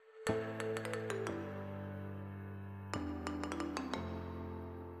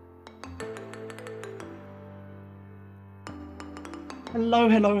Hello,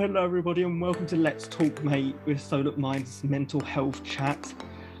 hello, hello, everybody, and welcome to Let's Talk Mate with Solent Mind's mental health chat.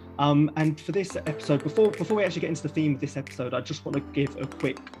 And for this episode, before we actually get into the theme of this episode, I just want to give a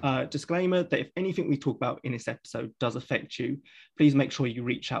quick disclaimer that if anything we talk about in this episode does affect you, please make sure you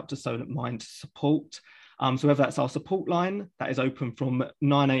reach out to Solent Mind support. So whether that's our support line, that is open from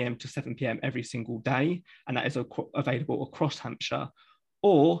 9 a.m. to 7 p.m. every single day, and that is available across Hampshire,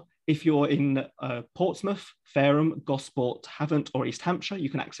 or if you're in Portsmouth, Fareham, Gosport, Havant, or East Hampshire, you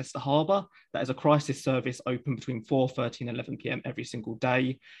can access the Harbour. That is a crisis service open between 4:30 and 11 p.m. every single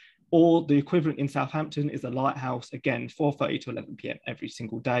day. Or the equivalent in Southampton is the Lighthouse, again, 4:30 to 11 p.m. every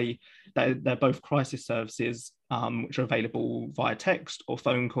single day. They're both crisis services which are available via text or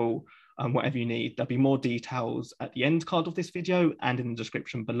phone call, whatever you need. There'll be more details at the end card of this video and in the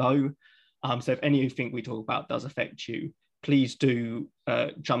description below. So if anything we talk about does affect you, please do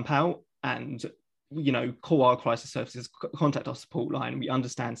jump out and, call our crisis services, contact our support line. We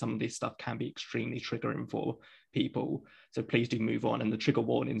understand some of this stuff can be extremely triggering for people. So please do move on. And the trigger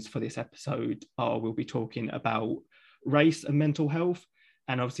warnings for this episode are we'll be talking about race and mental health.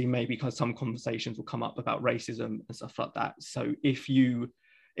 And obviously maybe because some conversations will come up about racism and stuff like that. So if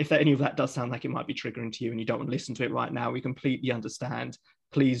any of that does sound like it might be triggering to you and you don't want to listen to it right now, we completely understand.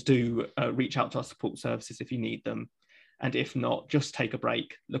 Please do reach out to our support services if you need them. And if not, just take a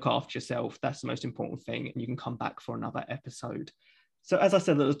break, look after yourself. That's the most important thing. And you can come back for another episode. So as I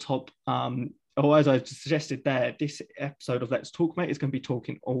said at the top, or as I suggested there, this episode of Let's Talk Mate is going to be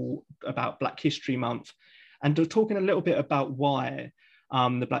talking all about Black History Month and talking a little bit about why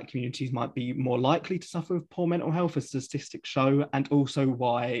the Black communities might be more likely to suffer with poor mental health, as statistics show, and also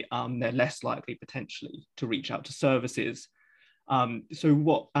why they're less likely potentially to reach out to services. And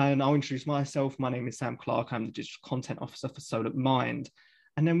I'll introduce myself. My name is Sam Clark. I'm the Digital Content Officer for Solent Mind.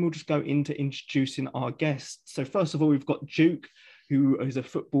 And then we'll just go into introducing our guests. So first of all, we've got Duke, who is a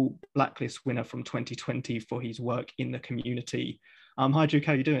football blacklist winner from 2020 for his work in the community. Hi, Duke,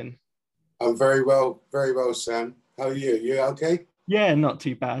 how are you doing? I'm very well, Sam. How are you? You okay? Yeah, not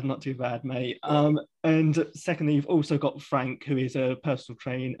too bad, mate. And secondly, you've also got Frank, who is a personal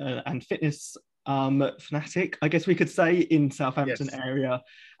trainer and fitness fanatic, I guess we could say, in Southampton area.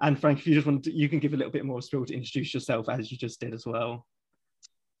 And Frank, if you just want to, you can give a little bit more spiel to introduce yourself as you just did as well.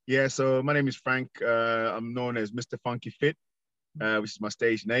 Yeah, so my name is Frank. I'm known as Mr. Funky Fit, which is my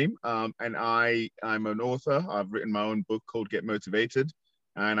stage name. And I'm an author. I've written my own book called Get Motivated.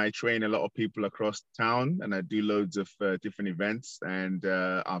 And I train a lot of people across town, and I do loads of different events. And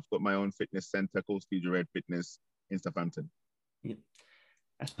I've got my own fitness center called Studio Red Fitness in Southampton. Yeah.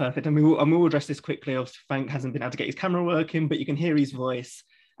 That's perfect. And we'll address this quickly. Obviously, Frank hasn't been able to get his camera working, but you can hear his voice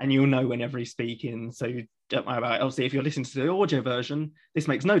and you'll know whenever he's speaking. So don't worry about it. Obviously, if you're listening to the audio version, this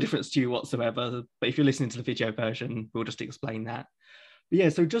makes no difference to you whatsoever. But if you're listening to the video version, we'll just explain that. But yeah,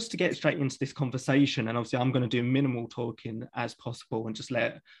 so just to get straight into this conversation, and obviously I'm going to do minimal talking as possible and just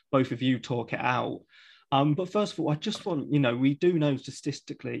let both of you talk it out. But first of all, I just want, we do know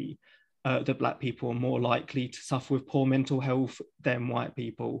statistically that Black people are more likely to suffer with poor mental health than white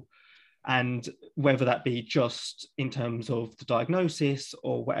people. And whether that be just in terms of the diagnosis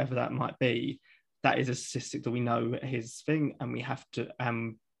or whatever that might be, that is a statistic that we know is thing, and we have to,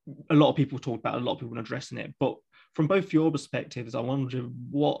 a lot of people talk about it, a lot of people are addressing it. But from both your perspectives, I wonder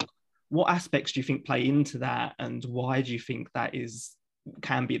what aspects do you think play into that, and why do you think that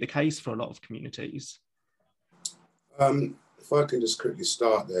can be the case for a lot of communities? If I can just quickly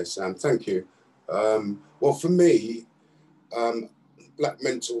start there, Sam, thank you. Well, for me, Black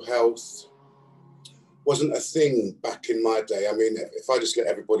mental health wasn't a thing back in my day. I mean, if I just let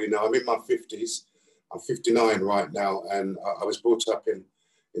everybody know, I'm in my 50s. I'm 59 right now, and I was brought up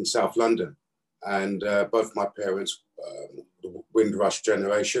in South London. And both my parents, the Windrush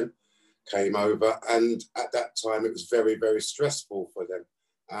generation, came over. And at that time, it was very, very stressful for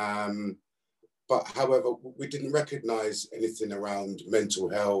them. But however, we didn't recognize anything around mental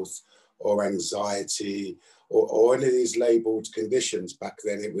health or anxiety or any of these labeled conditions back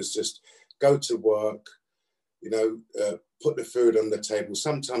then. It was just go to work, put the food on the table.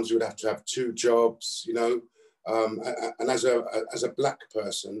 Sometimes you would have to have two jobs, and as a Black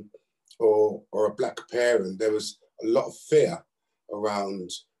person or a Black parent, there was a lot of fear around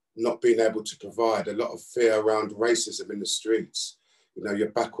not being able to provide, a lot of fear around racism in the streets. Your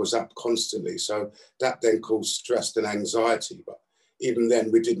back was up constantly. So that then caused stress and anxiety. But even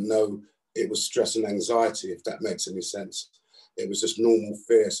then, we didn't know it was stress and anxiety, if that makes any sense. It was just normal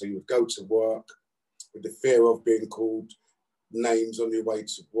fear. So you would go to work with the fear of being called names on your way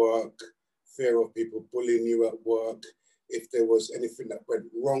to work, fear of people bullying you at work. If there was anything that went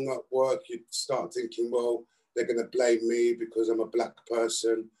wrong at work, you'd start thinking, well, they're going to blame me because I'm a black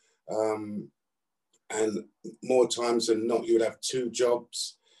person. And more times than not, you would have 2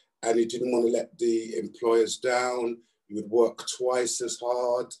 jobs and you didn't want to let the employers down. You would work twice as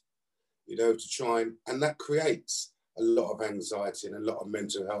hard, you know, to try and that creates a lot of anxiety and a lot of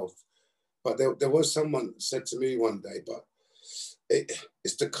mental health. But there was someone said to me one day, but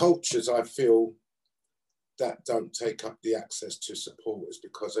it's the cultures I feel that don't take up the access to support. Is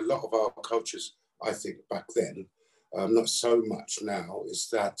because a lot of our cultures, I think back then, not so much now, is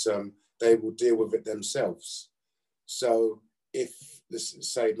that they will deal with it themselves. So if, let's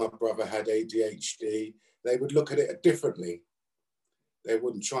say my brother had ADHD, they would look at it differently. They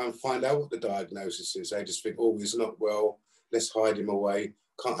wouldn't try and find out what the diagnosis is. They just think, oh, he's not well, let's hide him away.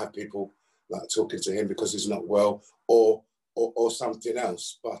 Can't have people like talking to him because he's not well, or something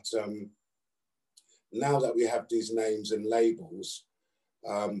else. But now that we have these names and labels,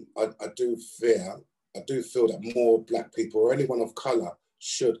 I do feel that more black people or anyone of colour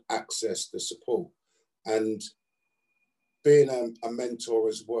should access the support. And being a mentor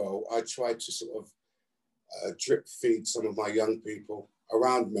as well, I try to sort of drip feed some of my young people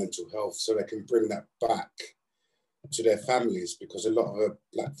around mental health so they can bring that back to their families, because a lot of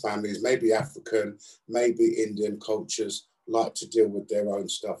black families, maybe African, maybe Indian cultures, like to deal with their own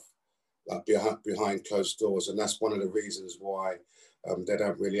stuff like behind closed doors. And that's one of the reasons why they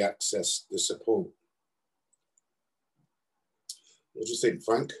don't really access the support. What do you think,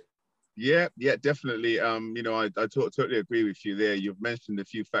 Frank? Yeah, definitely. You know, I totally agree with you there. You've mentioned a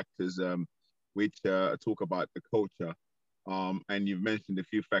few factors which talk about the culture, and you've mentioned a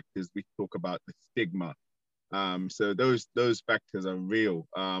few factors which talk about the stigma. So those factors are real.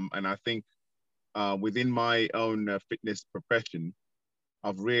 And I think within my own fitness profession,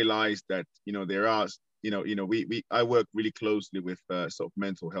 I've realized that, you know, there are, I work really closely with sort of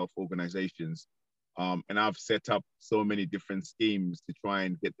mental health organizations. And I've set up so many different schemes to try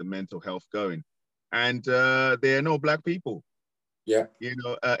and get the mental health going. And there are no black people. Yeah. You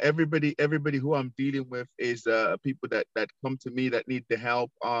know, everybody who I'm dealing with is people that come to me that need the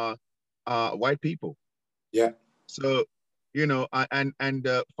help are white people. Yeah. So, you know,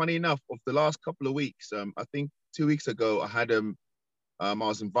 funny enough, of the last couple of weeks, I think 2 weeks ago, I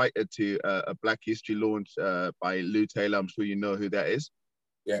was invited to a Black History launch by Lou Taylor. I'm sure you know who that is.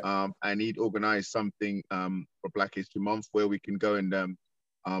 Yeah. And he'd organized something for Black History Month where we can go and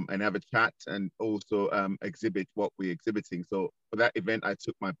have a chat and also exhibit what we're exhibiting. So for that event, I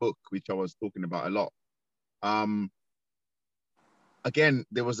took my book, which I was talking about a lot. Again,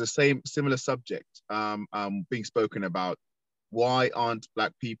 there was the similar subject being spoken about. Why aren't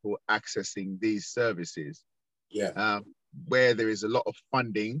black people accessing these services? Yeah. Where there is a lot of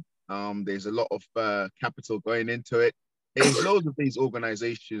funding, there's a lot of capital going into it. There's loads of these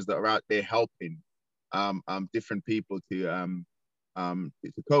organizations that are out there helping different people to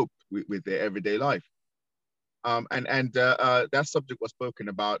cope with their everyday life. That subject was spoken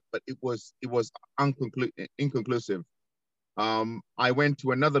about, but it was inconclusive. I went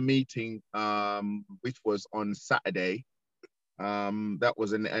to another meeting, which was on Saturday. That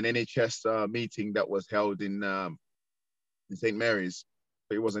was an NHS meeting that was held in St. Mary's.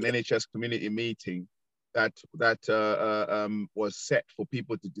 So it was an NHS community meeting that was set for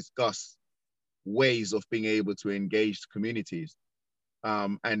people to discuss ways of being able to engage communities.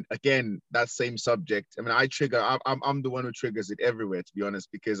 And again, that same subject. I mean, I'm the one who triggers it everywhere, to be honest,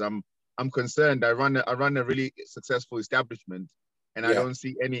 because I'm concerned. I run a really successful establishment, and yeah. I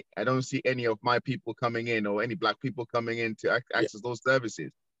don't see any of my people coming in or any black people coming in to access those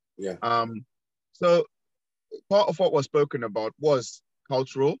services. Yeah. So part of what was spoken about was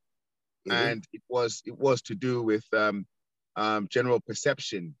cultural, and it was to do with general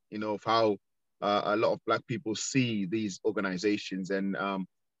perception, you know, of how a lot of black people see these organizations and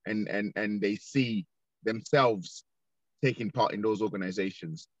they see themselves taking part in those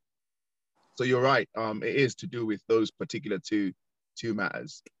organizations. So you're right. It is to do with those particular two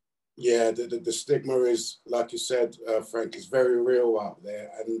matters. Yeah, the stigma is, like you said, Frank, is very real out there.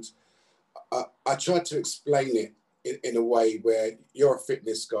 And I tried to explain it in a way where you're a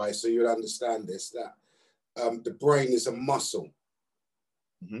fitness guy, so you'll understand this, that the brain is a muscle.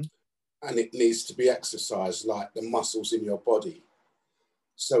 And it needs to be exercised like the muscles in your body.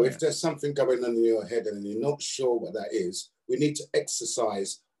 So if there's something going on in your head and you're not sure what that is, we need to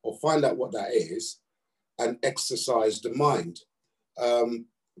exercise or find out what that is and exercise the mind.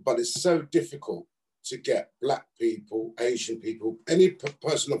 But it's so difficult to get black people, Asian people, any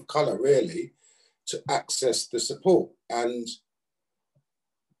person of color really, to access the support. And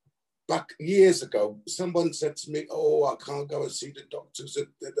back years ago, someone said to me, "Oh, I can't go and see the doctors.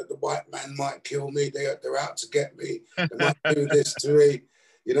 The white man might kill me. They're out to get me. They might do this to me,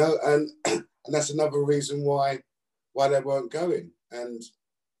 you know." And and that's another reason why they weren't going. And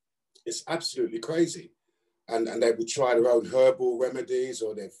it's absolutely crazy. And they would try their own herbal remedies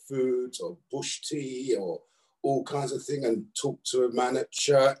or their foods or bush tea or all kinds of things, and talk to a man at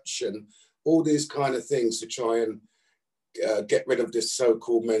church and all these kind of things to try and get rid of this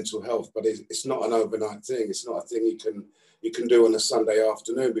so-called mental health. But it's not an overnight thing. It's not a thing you can do on a Sunday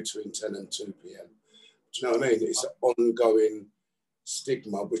afternoon between 10 and 2 p.m. Do you know what I mean? It's an ongoing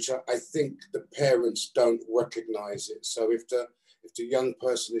stigma, which I think the parents don't recognize it. So if the young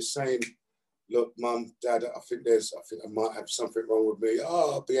person is saying, "Look, mum, dad, I think I might have something wrong with me.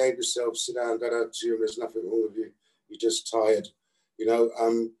 Oh, behave yourself, sit down, go down to you, there's nothing wrong with you. You're just tired," you know.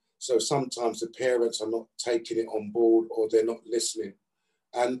 So sometimes the parents are not taking it on board, or they're not listening.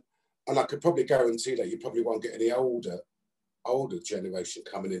 And I could probably guarantee that you probably won't get any older generation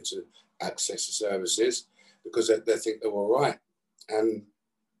coming into access to services, because they think they're all right. And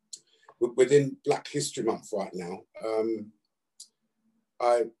within Black History Month right now,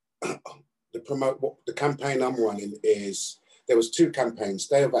 the campaign I'm running is, there was 2 campaigns,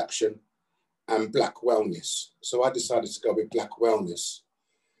 Day of Action and Black Wellness. So I decided to go with Black Wellness.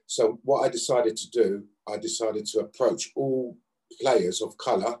 So what I decided to do, I decided to approach all players of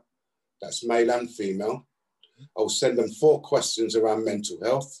colour, that's male and female. I'll send them 4 questions around mental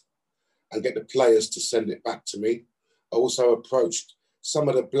health and get the players to send it back to me. I also approached some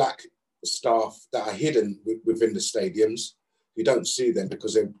of the Black staff that are hidden within the stadiums. You don't see them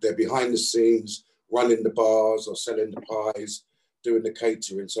because they're behind the scenes, running the bars or selling the pies, doing the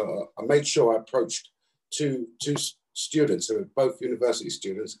catering. So I made sure I approached two students who were both university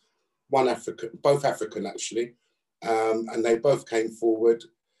students, both African actually, and they both came forward,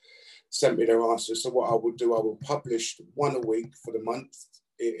 sent me their answers. So what I will do, I will publish 1 a week for the month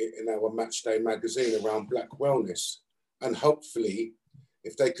in our Matchday magazine around Black wellness. And hopefully,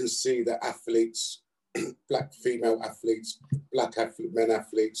 if they can see that athletes, Black female athletes, Black men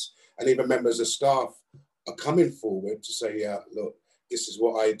athletes, and even members of staff are coming forward to say, "Yeah, look, this is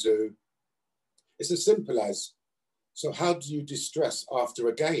what I do." It's as simple as, so how do you distress after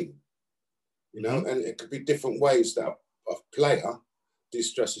a game? You know, and it could be different ways that a player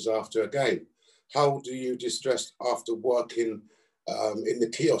distresses after a game. How do you distress after working in the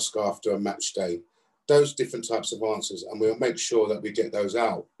kiosk after a match day? Those different types of answers, and we'll make sure that we get those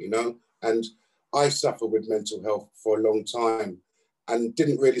out, you know. And I suffer with mental health for a long time and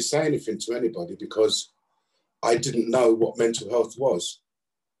didn't really say anything to anybody because I didn't know what mental health was.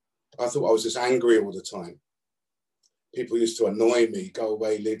 I thought I was just angry all the time. People used to annoy me, "Go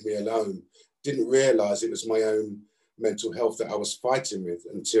away, leave me alone." Didn't realize it was my own mental health that I was fighting with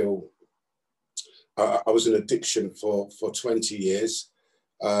until I was in addiction for 20 years.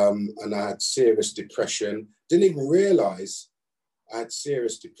 And I had serious depression. Didn't even realize I had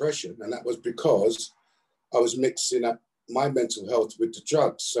serious depression. And that was because I was mixing up my mental health with the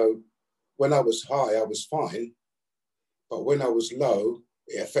drugs. So when I was high, I was fine. But when I was low,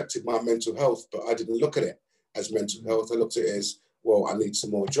 it affected my mental health. But I didn't look at it as mental health. I looked at it as, well, I need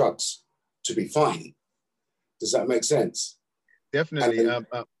some more drugs to be fine. Does that make sense? Definitely.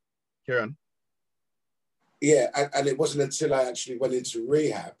 Kieran. Yeah, and it wasn't until I actually went into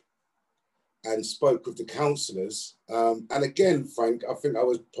rehab and spoke with the counsellors. And again, Frank, I think I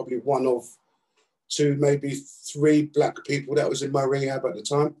was probably one of 2, maybe 3 Black people that was in my rehab at the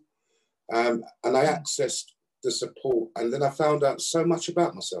time. And I accessed the support, and then I found out so much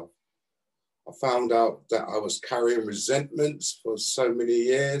about myself. I found out that I was carrying resentments for so many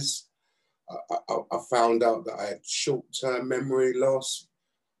years. I found out that I had short-term memory loss.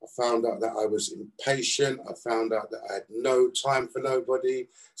 I found out that I was impatient. I found out that I had no time for nobody.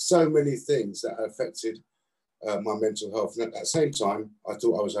 So many things that affected my mental health. And at that same time, I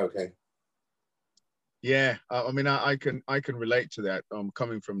thought I was okay. Yeah, I mean, I can relate to that.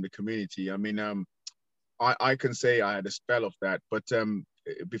 Coming from the community, I mean, I can say I had a spell of that. But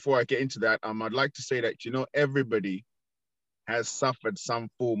before I get into that, I'd like to say that, you know, everybody has suffered some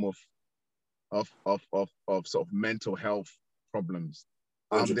form of sort of mental health problems.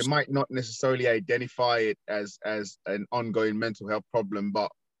 They might not necessarily identify it as an ongoing mental health problem, but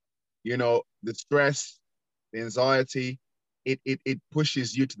you know, the stress, the anxiety, it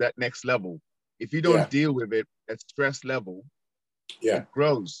pushes you to that next level. If you don't deal with it at stress level, it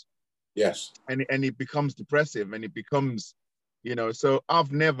grows. Yes. And it becomes depressive, and it becomes, you know, so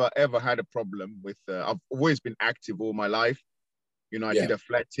I've never ever had a problem with I've always been active all my life. You know, I did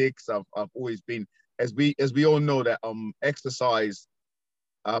athletics. I've always been, as we all know, that exercise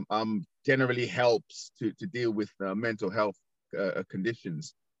generally helps to deal with mental health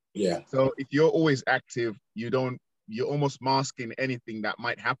conditions. Yeah. So if you're always active, you're almost masking anything that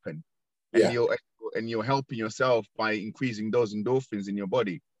might happen, and Yeah. you're helping yourself by increasing those endorphins in your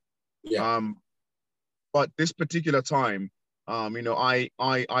body. Yeah. But this particular time, I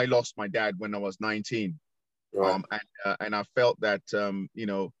lost my dad when I was 19. Right. And I felt that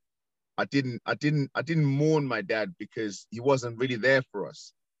I didn't mourn my dad because he wasn't really there for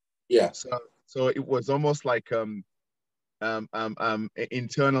us. Yeah. So it was almost like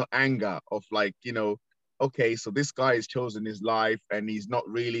internal anger of like, okay, so this guy has chosen his life and he's not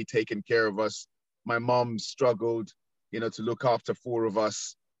really taking care of us. My mom struggled, to look after four of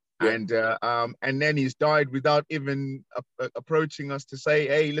us. Yeah. And then he's died without even approaching us to say,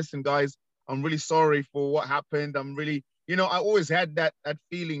 hey, listen, guys, I'm really sorry for what happened. I'm really, I always had that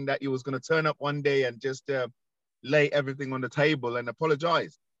feeling that he was going to turn up one day and just lay everything on the table and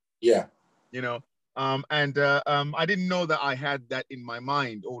apologize. Yeah. I didn't know that I had that in my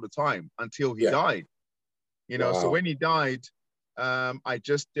mind all the time until he Yeah. died. So Wow. when he died,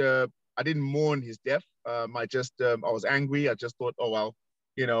 I didn't mourn his death. I was angry. I just thought, oh well,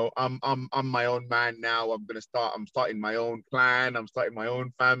 I'm my own man now. I'm starting my own clan. I'm starting my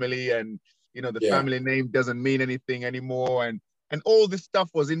own family, and the Yeah. family name doesn't mean anything anymore. And all this stuff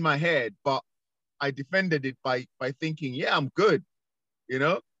was in my head, but I defended it by thinking, yeah, I'm good.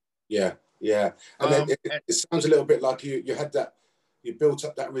 Yeah. Yeah. And then it sounds a little bit like you had that, you built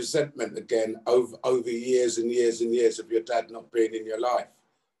up that resentment again over years and years and years of your dad not being in your life.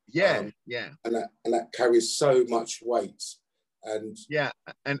 Yeah. And that carries so much weight. And yeah,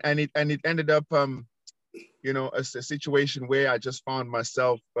 and it ended up a situation where I just found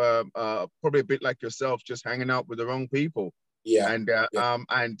myself probably a bit like yourself, just hanging out with the wrong people. Yeah. And Yeah.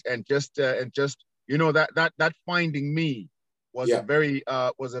 and just that finding me was Yeah. a very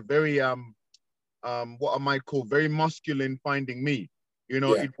what I might call very masculine finding me.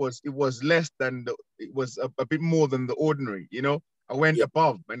 Yeah. It was less than it was a bit more than the ordinary. I went Yeah.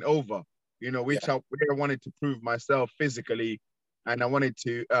 above and over, which Yeah. I wanted to prove myself physically, and I wanted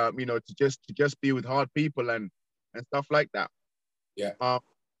to to just be with hard people and stuff like that. Yeah.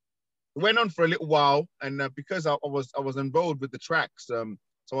 It went on for a little while, and because I was enrolled with the tracks, so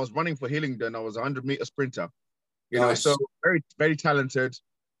I was running for Hillingdon. I was a 100-meter sprinter, Nice. so very, very talented.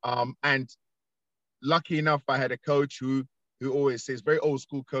 And lucky enough, I had a coach who always says, very old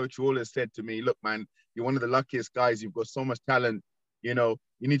school coach, who always said to me, look, man, you're one of the luckiest guys. You've got so much talent. You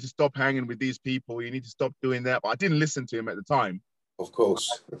need to stop hanging with these people. You need to stop doing that. But I didn't listen to him at the time. Of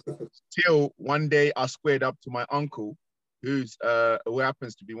course. Till one day I squared up to my uncle, who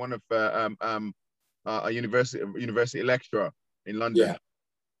happens to be one of a university lecturer in London. Yeah.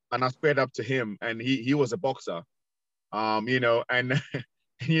 And I squared up to him, and he was a boxer, and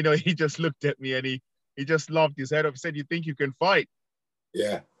he just looked at me and he just laughed his head off. He said, "You think you can fight?"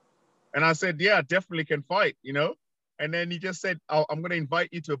 Yeah. And I said, "Yeah, I definitely can fight." And then he just said, I'm going to invite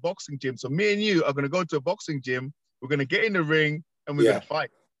you to a boxing gym. So me and you are going to go to a boxing gym. We're going to get in the ring and we're going to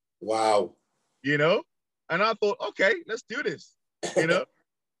fight. Wow. And I thought, okay, let's do this.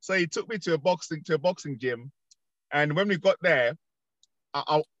 So he took me to a boxing gym, and when we got there,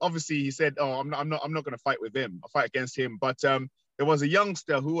 obviously he said, "Oh, I'm not going to fight with him. I'll fight against him." But there was a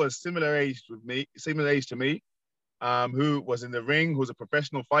youngster who was similar age to me, who was in the ring, who was a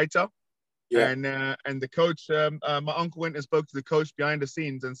professional fighter. Yeah. And the coach, my uncle went and spoke to the coach behind the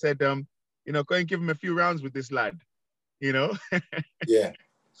scenes and said, go and give him a few rounds with this lad, Yeah.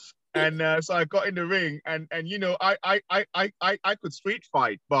 And so I got in the ring, and I could street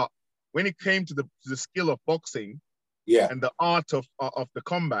fight, but when it came to the skill of boxing, and the art of the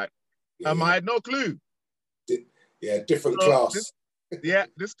combat, I had no clue. Different class.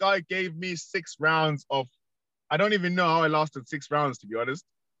 This guy gave me 6 rounds of, I don't even know how I lasted 6 rounds, to be honest.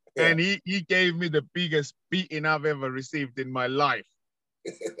 Yeah. And he gave me the biggest beating I've ever received in my life,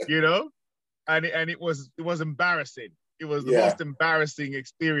 and it was embarrassing. It was the most embarrassing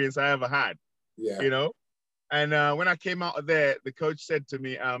experience I ever had, And when I came out of there, the coach said to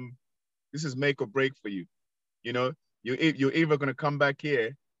me, "This is make or break for you. You're either going to come back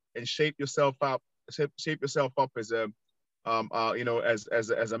here and shape yourself up as a,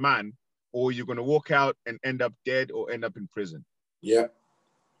 as a man, or you're going to walk out and end up dead or end up in prison." Yeah.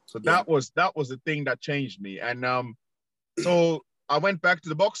 So that was the thing that changed me. And so I went back to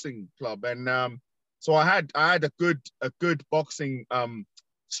the boxing club, and so I had a good boxing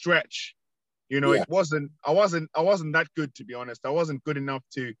stretch. I wasn't that good, to be honest. I wasn't good enough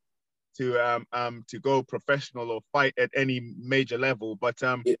to go professional or fight at any major level, but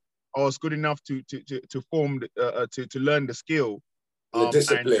I was good enough to form to learn the skill, The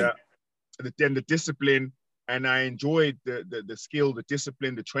discipline. And the discipline, and I enjoyed the skill, the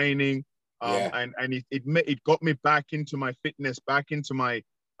discipline, the training, and it got me back into my fitness, back into my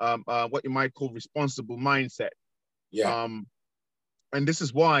what you might call responsible mindset. Yeah. And this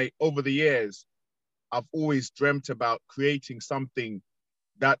is why over the years I've always dreamt about creating something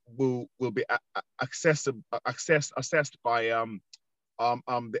that will be assessed by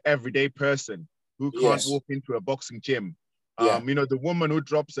the everyday person who can't walk into a boxing gym. You know, the woman who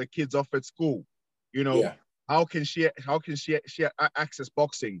drops her kids off at school, you know, how can she access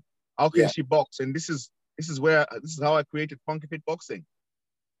boxing? How can she box? And this is how I created Funky Fit Boxing.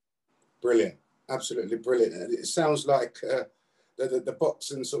 Brilliant. Absolutely brilliant. And it sounds like the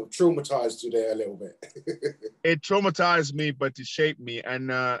boxing sort of traumatized you there a little bit. It traumatized me, but it shaped me. And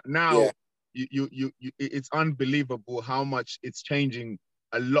now it's unbelievable how much it's changing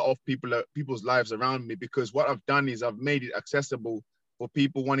a lot of people's lives around me, because what I've done is I've made it accessible for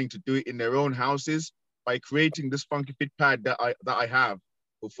people wanting to do it in their own houses by creating this Funky Fit pad that I have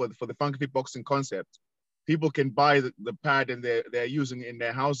for the Funky Fit Boxing concept. People can buy the pad and they're using it in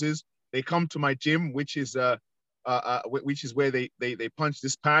their houses. They come to my gym, which is where they punch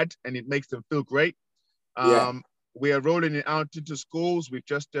this pad and it makes them feel great. We are rolling it out into schools.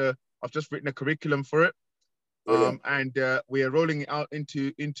 I've just written a curriculum for it. And we are rolling it out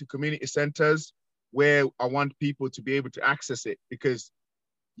into community centers where I want people to be able to access it, because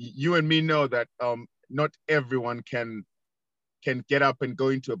you and me know that not everyone can get up and go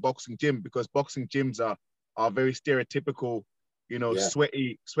into a boxing gym, because boxing gyms are very stereotypical, you know,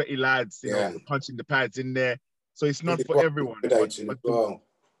 sweaty lads, you know, punching the pads in there. So it's not for everyone. But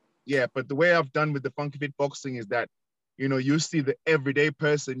the way I've done with the Funky Fit Boxing is that, you know, you see the everyday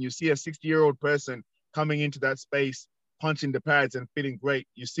person, you see a 60-year-old person coming into that space, punching the pads and feeling great.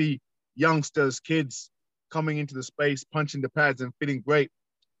 You see youngsters, kids coming into the space, punching the pads and feeling great.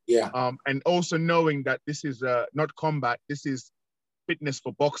 And also knowing that this is not combat, this is fitness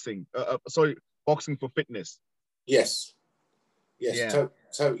for boxing. Boxing for fitness. Yes.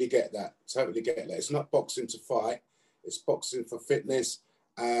 Totally get that. Totally get that. It's not boxing to fight. It's boxing for fitness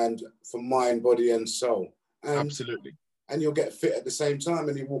and for mind, body, and soul. And, absolutely. And you'll get fit at the same time,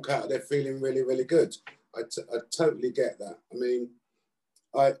 and you walk out of there feeling really, really good. I totally get that. I mean,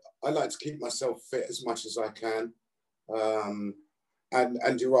 I like to keep myself fit as much as I can.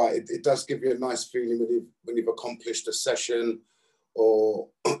 And you're right, it does give you a nice feeling when you've accomplished a session, or,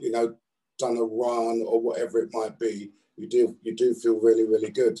 you know, done a run or whatever it might be. You do feel really,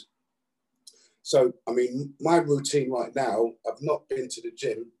 really good. So, I mean, my routine right now, I've not been to the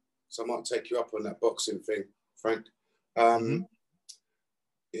gym, so I might take you up on that boxing thing, Frank. My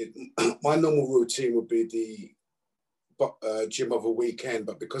normal routine would be the gym of a weekend,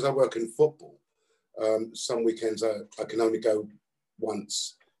 but because I work in football, some weekends I can only go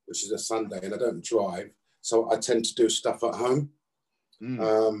once, which is a Sunday, and I don't drive, so I tend to do stuff at home.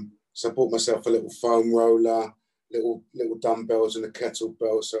 So I bought myself a little foam roller, little dumbbells and a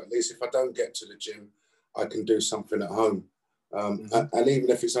kettlebell, so at least if I don't get to the gym, I can do something at home. And even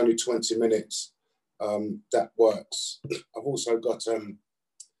if it's only 20 minutes, that works. I've also got,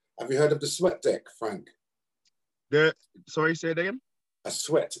 have you heard of the sweat deck, Frank? Sorry, say it again? A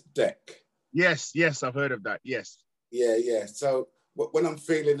sweat deck. Yes, I've heard of that, yes. Yeah. So when I'm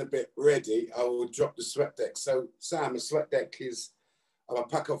feeling a bit ready, I will drop the sweat deck. So Sam, a sweat deck is a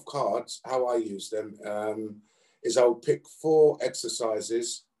pack of cards. How I use them is I'll pick 4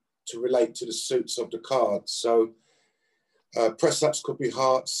 exercises to relate to the suits of the cards. So press-ups could be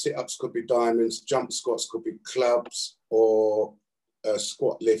hearts, sit-ups could be diamonds, jump squats could be clubs, or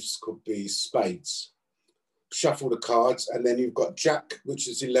squat lifts could be spades. Shuffle the cards, and then you've got Jack, which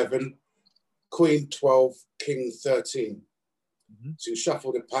is 11, Queen 12, King 13. So you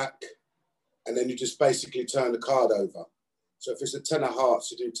shuffle the pack, and then you just basically turn the card over. So if it's a 10 of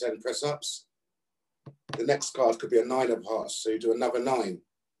hearts, you do 10 press-ups. The next card could be a 9 of hearts, so you do another 9,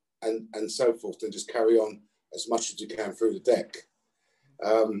 and so forth, and just carry on as much as you can through the deck.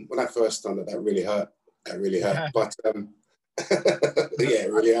 When I first done it, that really hurt. But yeah,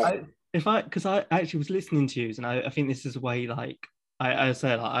 it really hurt. Because I actually was listening to you, and I think this is a way, like I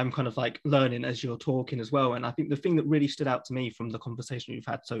said, I'm kind of like learning as you're talking as well. And I think the thing that really stood out to me from the conversation we've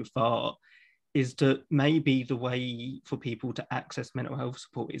had so far is that maybe the way for people to access mental health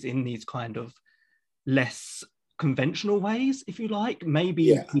support is in these kind of less conventional ways, if you like.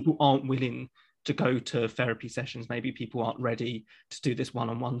 Maybe people aren't willing to go to therapy sessions. Maybe people aren't ready to do this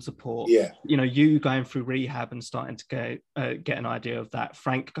one-on-one support. You know, you going through rehab and starting to get an idea of that.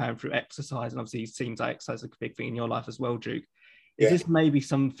 Frank going through exercise, and obviously it seems like exercise is a big thing in your life as well, Duke. Is this maybe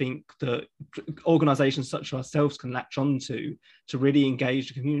something that organisations such as ourselves can latch onto to really engage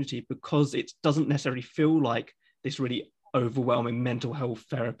the community, because it doesn't necessarily feel like this really overwhelming mental health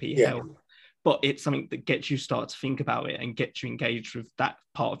therapy help, but it's something that gets you start to think about it and gets you engaged with that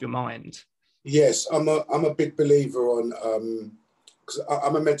part of your mind? Yes, I'm a big believer on, because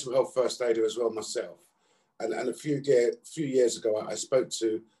I'm a mental health first aider as well myself. And a few years ago, I spoke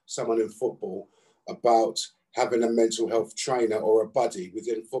to someone in football about having a mental health trainer or a buddy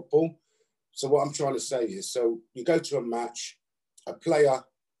within football. So what I'm trying to say is, so you go to a match, a player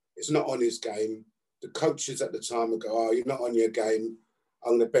is not on his game. The coaches at the time will go, oh, you're not on your game.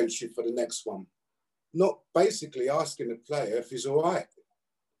 I'm going to bench you for the next one. Not basically asking the player if he's all right.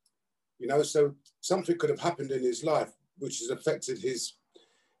 You know, so something could have happened in his life which has affected his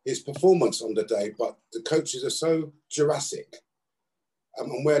performance on the day, but the coaches are so Jurassic,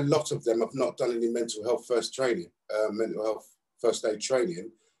 and where a lot of them have not done any mental health first aid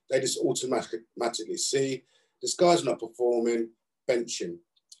training, they just automatically see this guy's not performing, bench him.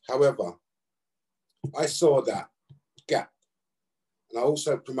 However, I saw that gap, and I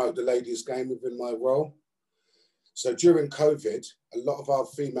also promote the ladies' game within my role. So during COVID, a lot of our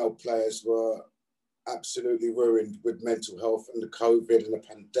female players were absolutely ruined with mental health and the COVID and the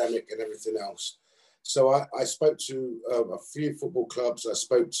pandemic and everything else. So I spoke to a few football clubs. I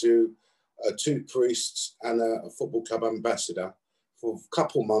spoke to 2 priests and a football club ambassador for a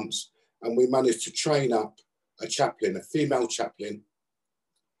couple months, and we managed to train up a chaplain, a female chaplain,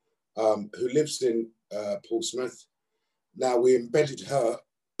 who lives in Portsmouth. Now, we embedded her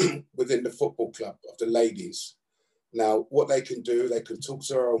within the football club of the ladies. Now, what they can do, they can talk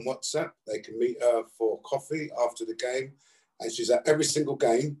to her on WhatsApp, they can meet her for coffee after the game, and she's at every single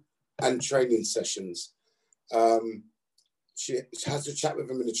game and training sessions. She has to chat with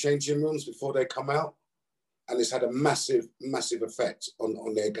them in the changing rooms before they come out, and it's had a massive, massive effect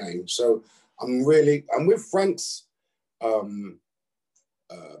on their game. So I'm with Frank's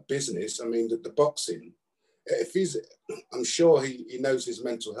business. I mean, the boxing, I'm sure he knows his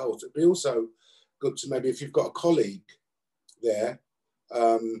mental health. It'd be also good to maybe, if you've got a colleague there,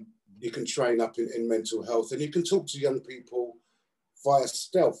 you can train up in mental health, and you can talk to young people via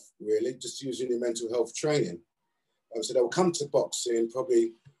stealth, really, just using your mental health training. So they'll come to boxing,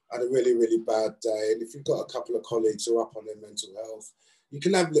 probably had a really, really bad day. And if you've got a couple of colleagues who are up on their mental health, you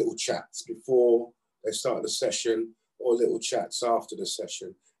can have little chats before they start the session or little chats after the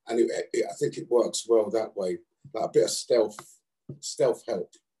session. And I think it works well that way, like a bit of stealth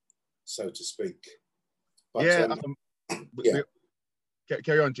help, so to speak. But,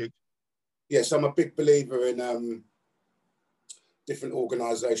 carry on, Jake. Yes, I'm a big believer in different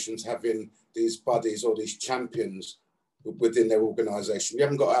organisations having these buddies or these champions within their organisation. You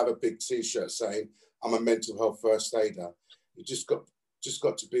haven't got to have a big T-shirt saying I'm a mental health first aider. You just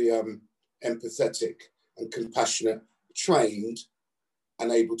got to be empathetic and compassionate, trained,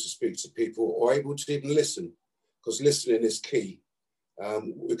 and able to speak to people, or able to even listen, because listening is key.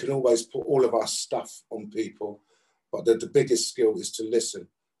 We can always put all of our stuff on people, but the biggest skill is to listen.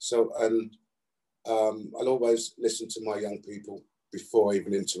 So, I'll always listen to my young people before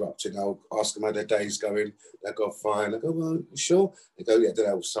even interrupting. I'll ask them how their day's going. They go, fine. I go, well, you sure? They go, yeah. Then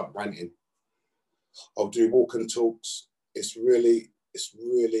I'll start ranting. I'll do walk and talks. It's really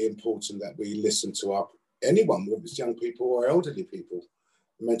important that we listen to anyone, whether it's young people or elderly people.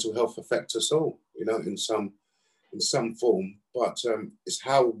 Mental health affects us all, you know, in some form. But it's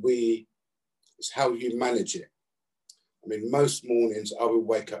how you manage it. I mean, most mornings I will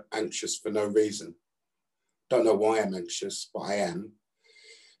wake up anxious for no reason. Don't know why I'm anxious, but I am.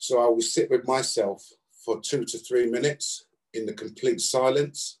 So I will sit with myself for 2 to 3 minutes in the complete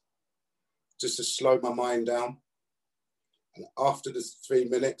silence, just to slow my mind down. And after the 3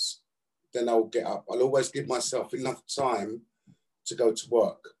 minutes, then I'll get up. I'll always give myself enough time to go to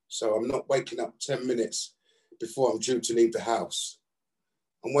work. So I'm not waking up 10 minutes before I'm due to leave the house.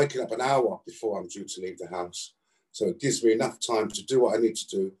 I'm waking up an hour before I'm due to leave the house. So it gives me enough time to do what I need to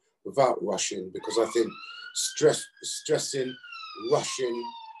do without rushing, because I think stressing, rushing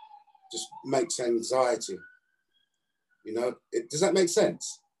just makes anxiety. You know, does that make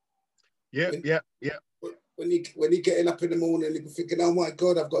sense? Yeah. When you're getting up in the morning, you're thinking, oh my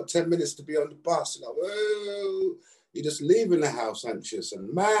God, I've got 10 minutes to be on the bus. And you're just leaving the house anxious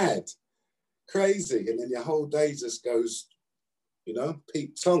and mad, crazy. And then your whole day just goes, you know,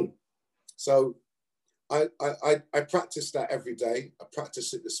 Pete tongue. So I practice that every day. I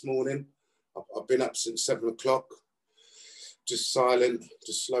practice it this morning. I've been up since 7 o'clock, just silent,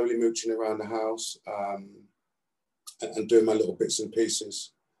 just slowly mooching around the house and doing my little bits and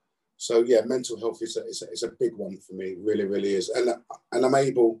pieces. So yeah, mental health is a big one for me. Really, really is. And I'm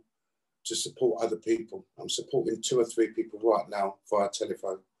able to support other people. I'm supporting 2 or 3 people right now via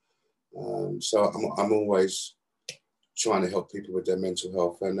telephone. So I'm always trying to help people with their mental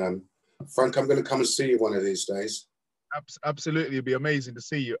health. And Frank, I'm going to come and see you one of these days. Absolutely, it'd be amazing to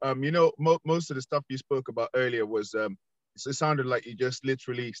see you. You know, most of the stuff you spoke about earlier was it sounded like you just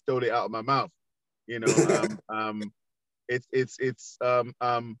literally stole it out of my mouth. You know,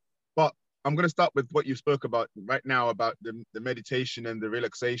 but I'm gonna start with what you spoke about right now about the meditation and the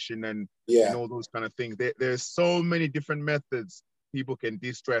relaxation and all those kind of things. There's so many different methods people can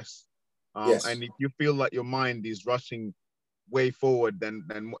de-stress. And if you feel like your mind is rushing way forward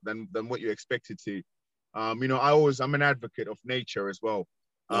than what you expect it to, you know, I'm an advocate of nature as well.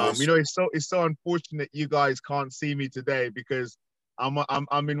 Nice. You know, it's so unfortunate you guys can't see me today because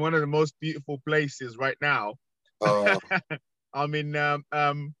I'm in one of the most beautiful places right now. I'm in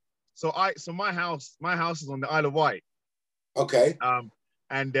so my house is on the Isle of Wight. Okay.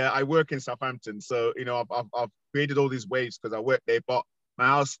 And I work in Southampton, so you know I've created all these waves because I work there. But my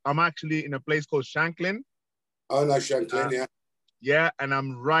house, I'm actually in a place called Shanklin. Oh no, Shanklin, yeah. Yeah, and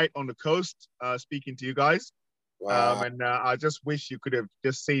I'm right on the coast, speaking to you guys. Wow. And I just wish you could have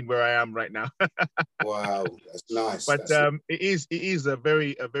just seen where I am right now. Wow, that's nice. But it is a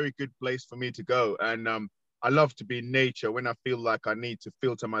very good place for me to go, and I love to be in nature when I feel like I need to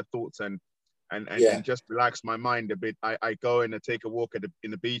filter my thoughts and just relax my mind a bit. I go and I take a walk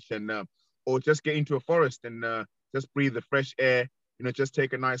in the beach and or just get into a forest and just breathe the fresh air. You know, just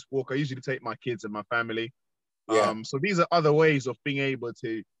take a nice walk. I usually take my kids and my family. So these are other ways of being able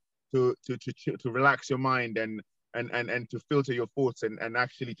to relax your mind and to filter your thoughts and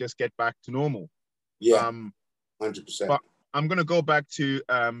actually just get back to normal. 100%. But I'm going to go back to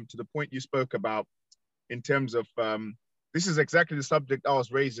the point you spoke about in terms of this is exactly the subject I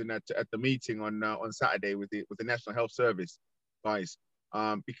was raising at the meeting on Saturday with the National Health Service guys,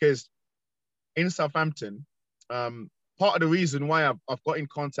 because in Southampton, part of the reason why I've got in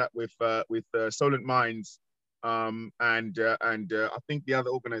contact with Solent Minds and I think the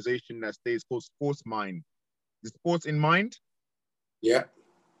other organization that stays called Sports Mind, the Sports in Mind. Yeah,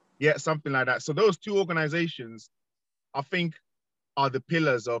 something like that. So those 2 organizations, I think, are the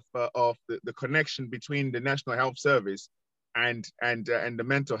pillars of the connection between the National Health Service and the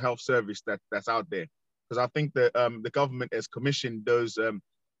mental health service that's out there. Because I think the government has commissioned those the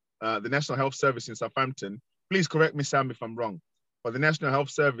National Health Service in Southampton. Please correct me, Sam, if I'm wrong. But the National Health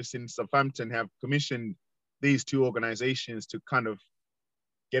Service in Southampton have commissioned these 2 organizations to kind of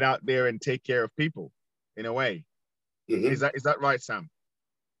get out there and take care of people in a way. Is that right, Sam?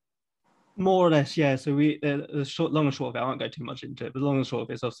 More or less, yeah. So long and short of it, I won't go too much into it, but the long and short of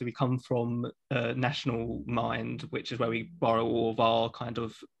it is obviously we come from National Mind, which is where we borrow all of our kind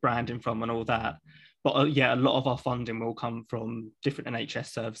of branding from and all that. But yeah, a lot of our funding will come from different NHS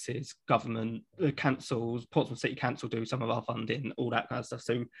services, government, councils, Portsmouth City Council do some of our funding, all that kind of stuff.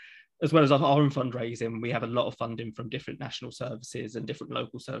 So as well as our own fundraising, we have a lot of funding from different national services and different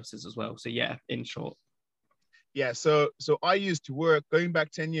local services as well. So yeah, in short. Yeah, so I used to work, going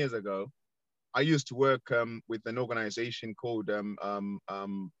back 10 years ago, I used to work with an organization called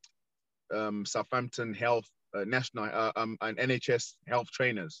Southampton Health National and NHS Health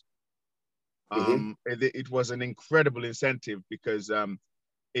Trainers. It was an incredible incentive because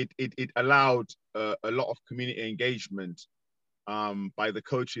it allowed a lot of community engagement by the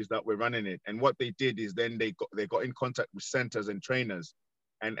coaches that were running it. And what they did is then they got in contact with centers and trainers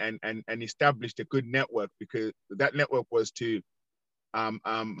and established a good network, because that network was to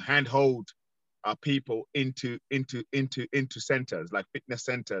handhold people into centers like fitness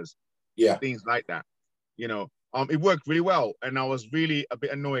centers, things like that. You know, it worked really well, and I was really a bit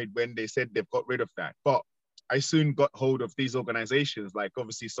annoyed when they said they've got rid of that. But I soon got hold of these organizations, like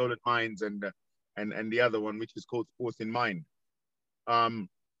obviously Solent Minds and the other one, which is called Sports in Mind. I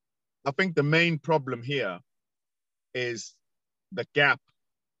think the main problem here is the gap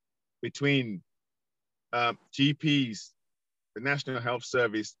between GPs, the National Health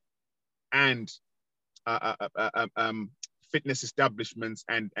Service, and fitness establishments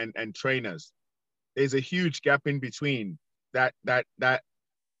and trainers. There's a huge gap in between that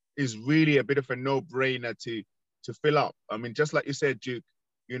is really a bit of a no-brainer to fill up. I mean, just like you said, Duke,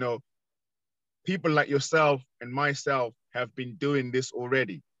 you know, people like yourself and myself have been doing this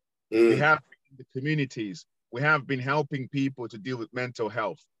already. We have been in the communities. We have been helping people to deal with mental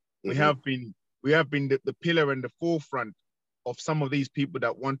health. We have been the pillar and the forefront of some of these people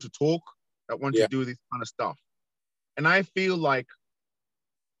that want to talk, that want to do this kind of stuff. And I feel like,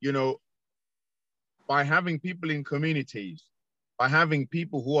 you know, by having people in communities, by having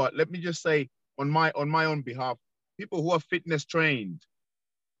people who are, let me just say on my own behalf, people who are fitness trained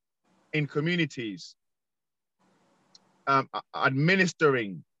in communities,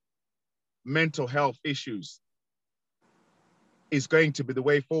 administering mental health issues is going to be the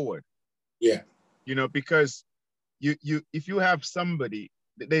way forward. Yeah. You know, because if you have somebody,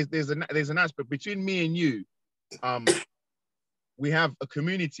 there's an aspect between me and you. We have a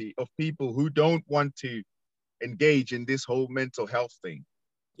community of people who don't want to engage in this whole mental health thing.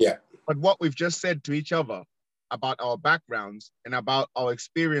 Yeah. But what we've just said to each other about our backgrounds and about our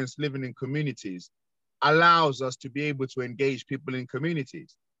experience living in communities allows us to be able to engage people in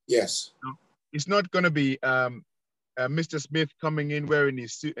communities. Yes. You know, it's not going to be Mr. Smith coming in wearing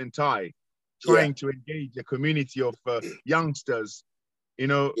his suit and tie, trying to engage a community of youngsters, you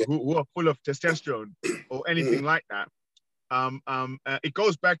know, who are full of testosterone or anything like that. It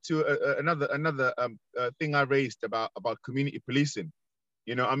goes back to another thing I raised about community policing.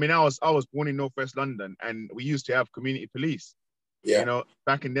 You know, I mean, I was born in Northwest London, and we used to have community police. Yeah. You know,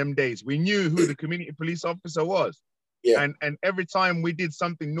 back in them days, we knew who the community police officer was. Yeah. And every time we did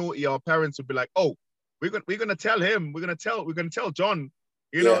something naughty, our parents would be like, "Oh, we're gonna tell him. We're gonna tell John.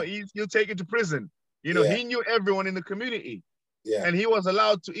 You know, he'll take you to prison." You know, he knew everyone in the community. Yeah. And he was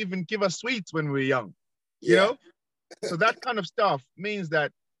allowed to even give us sweets when we were young. You know, so that kind of stuff means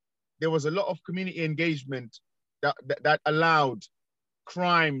that there was a lot of community engagement that allowed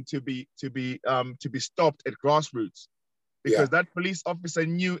crime to be stopped at grassroots, because that police officer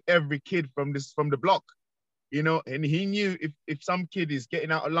knew every kid from the block, you know, and he knew if some kid is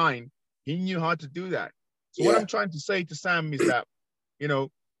getting out of line, he knew how to do that. So what I'm trying to say to Sam is that, you know,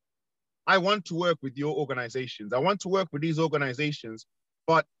 I want to work with your organizations. I want to work with these organizations,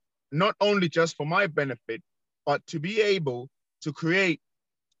 but not only just for my benefit, but to be able to create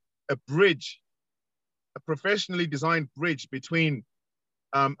a bridge, a professionally designed bridge between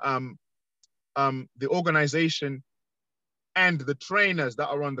the organization and the trainers that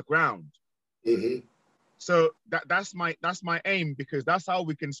are on the ground. Mm-hmm. So that's my aim, because that's how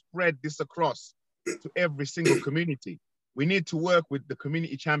we can spread this across to every single community. We need to work with the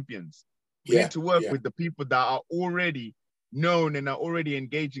community champions. We need to work with the people that are already known and are already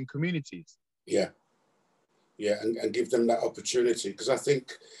engaged in communities. Yeah. Yeah, and give them that opportunity. Because I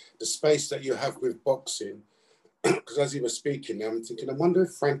think the space that you have with boxing, because as you were speaking, I'm thinking, I wonder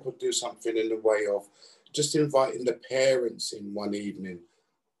if Frank would do something in the way of just inviting the parents in one evening,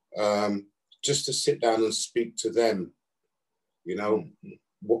 just to sit down and speak to them, you know,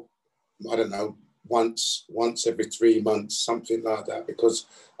 what, I don't know, once every 3 months, something like that, because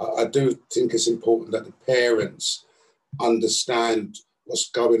I do think it's important that the parents understand what's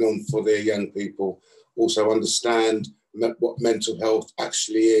going on for their young people, also understand what mental health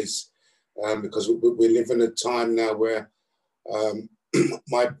actually is, because we live in a time now where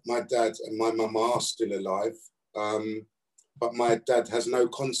my dad and my mum are still alive, but my dad has no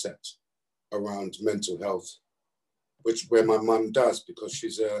concept around mental health, where my mum does, because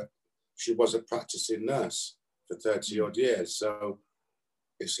she was a practicing nurse for 30 odd years. So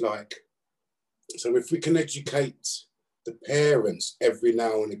it's like, so if we can educate the parents every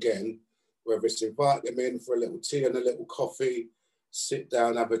now and again, whether it's invite them in for a little tea and a little coffee, sit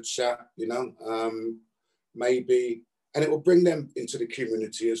down, have a chat, you know, maybe, and it will bring them into the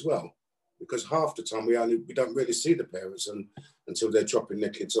community as well, because half the time we don't really see the parents until they're dropping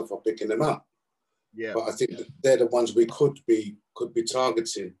their kids off or picking them up. Yeah. But I think that they're the ones we could be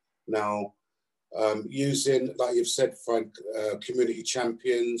targeting now, using, like you've said, Frank, community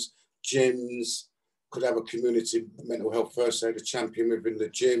champions, gyms, could have a community mental health first aid champion within the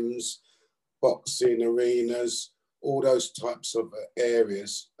gyms, boxing arenas, all those types of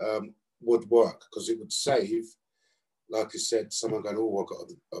areas would work, because it would save, like I said, someone going, oh, I've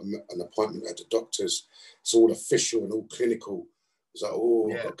got an appointment at the doctor's. It's all official and all clinical. It's like, oh,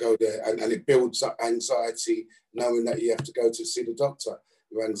 I've got to go there. And it builds up anxiety, knowing that you have to go to see the doctor.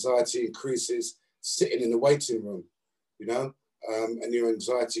 Your anxiety increases sitting in the waiting room, you know, and your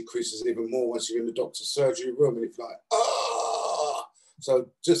anxiety increases even more once you're in the doctor's surgery room and it's like, ah!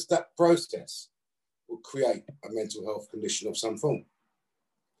 So just that process will create a mental health condition of some form.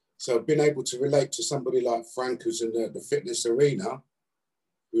 So being able to relate to somebody like Frank, who's in the fitness arena,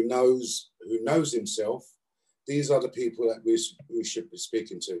 who knows himself, these are the people that we should be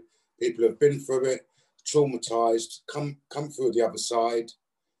speaking to. People who have been through it, traumatized, come through the other side,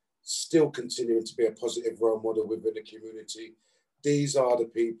 still continuing to be a positive role model within the community. These are the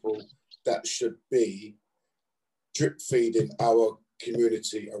people that should be drip feeding our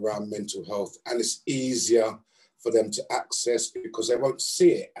community around mental health. And it's easier for them to access because they won't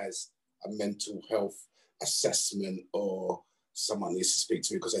see it as a mental health assessment or someone needs to speak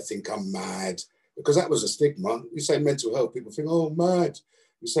to me because they think I'm mad. Because that was a stigma. You say mental health, people think, oh, mad.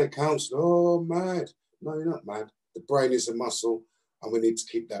 You say counselor, oh, mad. No, you're not mad. The brain is a muscle, and we need to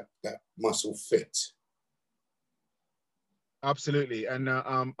keep that muscle fit. Absolutely, and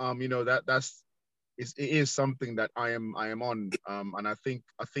you know, it is something that I am on, and I think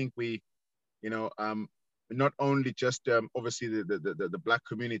we, you know, not only just obviously the Black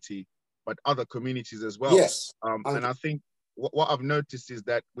community, but other communities as well. Yes. And I think what I've noticed is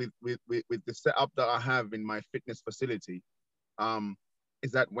that with the setup that I have in my fitness facility,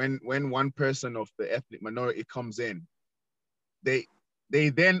 is that when one person of the ethnic minority comes in, they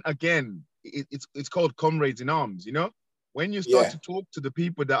then again, it's called comrades in arms, you know. When you start to talk to the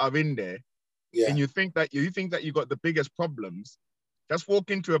people that are in there, and you think that you got the biggest problems, just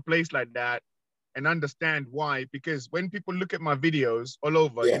walk into a place like that and understand why. Because when people look at my videos all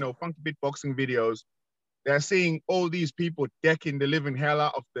over, you know, funky beatboxing videos, they're seeing all these people decking the living hell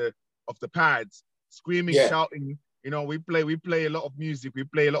out of the pads, screaming, shouting. You know, we play a lot of music, we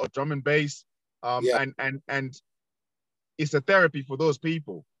play a lot of drum and bass, and it's a therapy for those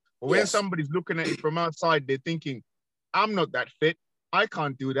people. But when somebody's looking at it from outside, they're thinking, I'm not that fit, I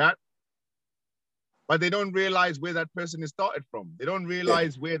can't do that. But they don't realize where that person is started from. They don't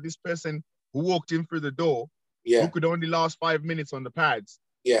realize where this person who walked in through the door, who could only last 5 minutes on the pads,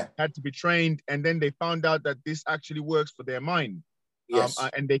 had to be trained. And then they found out that this actually works for their mind.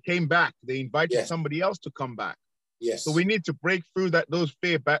 And they came back. They invited somebody else to come back. So we need to break through those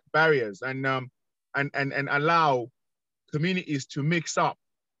fear barriers and allow communities to mix up,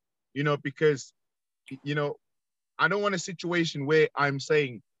 you know, because, you know, I don't want a situation where I'm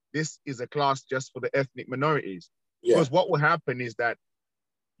saying this is a class just for the ethnic minorities, because what will happen is that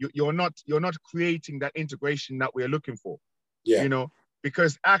you're not creating that integration that we're looking for, you know,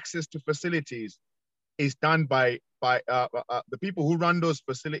 because access to facilities is done by the people who run those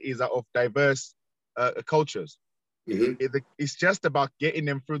facilities are of diverse cultures. It's just about getting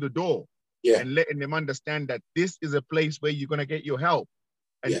them through the door and letting them understand that this is a place where you're going to get your help.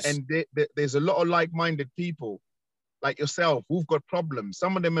 And there's a lot of like-minded people like yourself who've got problems.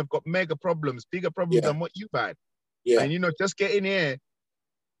 Some of them have got mega problems, bigger problems than what you've had. And, you know, just get in here,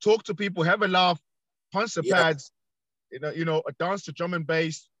 talk to people, have a laugh, punch the pads, you know, dance to drum and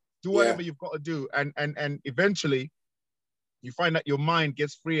bass, do whatever you've got to do. And eventually you find that your mind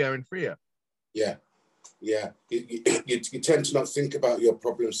gets freer and freer. You tend to not think about your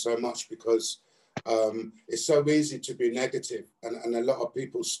problems so much because it's so easy to be negative, and a lot of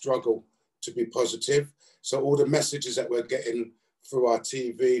people struggle to be positive. So all the messages that we're getting through our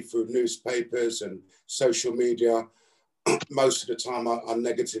TV, through newspapers and social media, most of the time are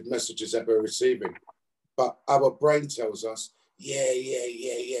negative messages that we're receiving. But our brain tells us,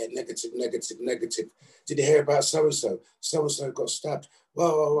 negative. Did you hear about so-and-so? So-and-so got stabbed.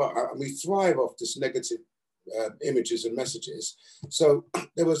 Well, and we thrive off this negative images and messages. So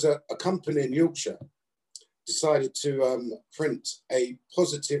there was a company in Yorkshire decided to print a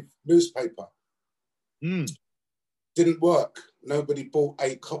positive newspaper. Didn't work. Nobody bought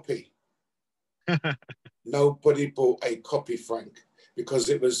a copy. Nobody bought a copy, Frank, because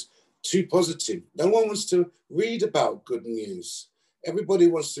it was too positive. No one wants to read about good news. Everybody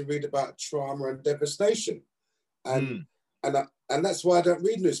wants to read about trauma and devastation. And that's why I don't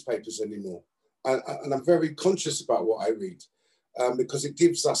read newspapers anymore. And I'm very conscious about what I read because it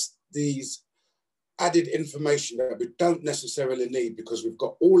gives us these added information that we don't necessarily need because we've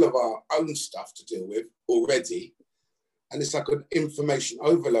got all of our own stuff to deal with already. And it's like an information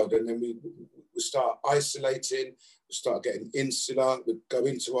overload. And then we start isolating, we start getting insular, we go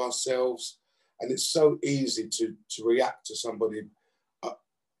into ourselves. And it's so easy to react to somebody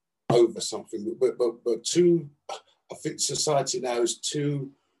over something. But I think society now is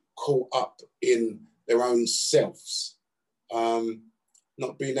too caught up in their own selves.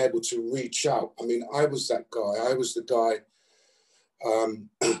 Not being able to reach out. I mean, I was that guy. I was the guy.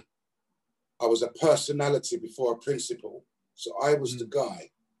 I was a personality before a principal. So I was the guy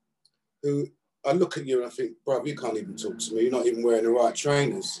who I look at you and I think, bro, you can't even talk to me. You're not even wearing the right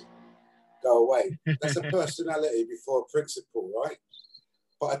trainers. Go away. That's a personality before a principal, right?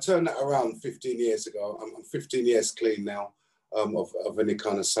 But I turned that around 15 years ago. I'm 15 years clean now of any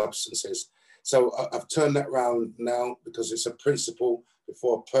kind of substances. So I've turned that around now because it's a principle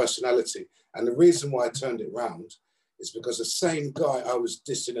before a personality. And the reason why I turned it around is because the same guy I was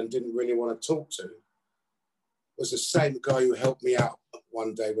dissing and didn't really want to talk to was the same guy who helped me out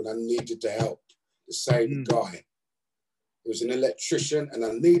one day when I needed the help. The same guy. He was an electrician and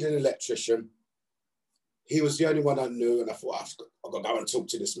I needed an electrician. He was the only one I knew and I thought, I've got to go and talk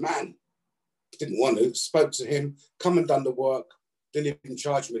to this man. didn't want to, spoke to him, come and done the work, didn't even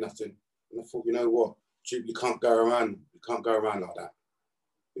charge me nothing. And I thought, you know what, you can't go around like that.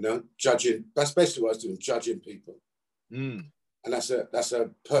 You know, judging, that's basically what I was doing, judging people. Mm. And that's a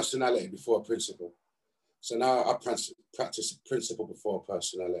personality before a principle. So now I practice principle before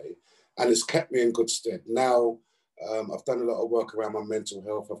personality, and it's kept me in good stead. Now I've done a lot of work around my mental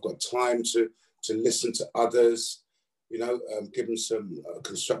health. I've got time to listen to others, you know, give them some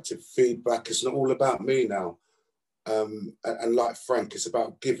constructive feedback. It's not all about me now. And like Frank, it's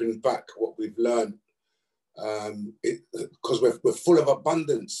about giving back what we've learned. Because we're full of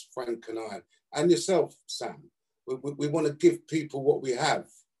abundance, Frank and I, and yourself, Sam. We want to give people what we have.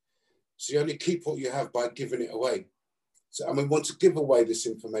 So you only keep what you have by giving it away. So, and we want to give away this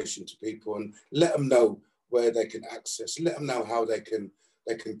information to people and let them know where they can access, let them know how they can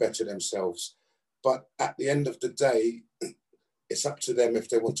better themselves. But at the end of the day, it's up to them if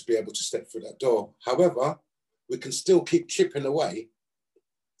they want to be able to step through that door. However, we can still keep chipping away.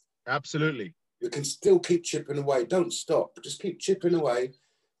 Absolutely. We can still keep chipping away. Don't stop. Just keep chipping away.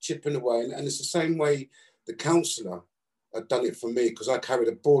 And it's the same way the counsellor had done it for me, because I carried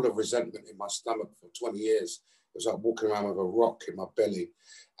a ball of resentment in my stomach for 20 years. It was like walking around with a rock in my belly.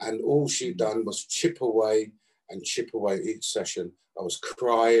 And all she'd done was chip away each session. I was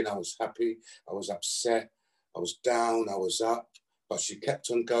crying, I was happy, I was upset, I was down, I was up, but she kept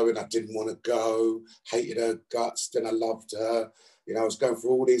on going. I didn't want to go, hated her guts, then I loved her. You know, I was going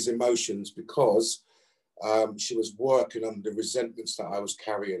through all these emotions because she was working on the resentments that I was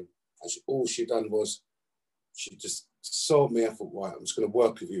carrying. And all she done was, she just sold me. I thought, right, I'm just going to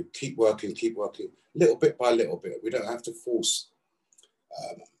work with you. Keep working, little bit by little bit. We don't have to force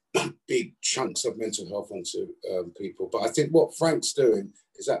big chunks of mental health onto people. But I think what Frank's doing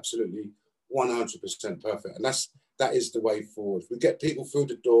is absolutely 100% perfect. And that is the way forward. We get people through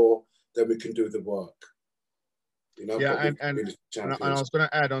the door, then we can do the work. You know, yeah, and I was going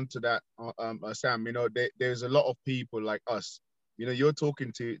to add on to that, Sam. You know, there's a lot of people like us. You know, you're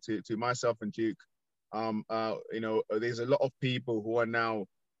talking to myself and Duke. You know, there's a lot of people who are now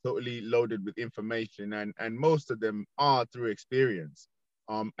totally loaded with information, and most of them are through experience.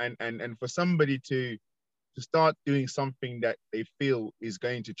 And for somebody to start doing something that they feel is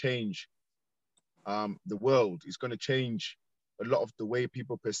going to change the world, is going to change a lot of the way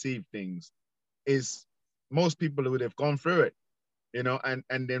people perceive things, is most people would have gone through it, you know, and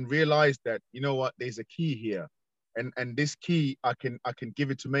then realize that, you know what, there's a key here, and this key I can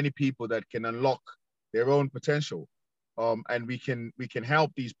give it to many people that can unlock their own potential, and we can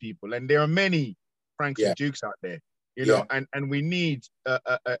help these people. And there are many Franks and Dukes out there, you know, and we need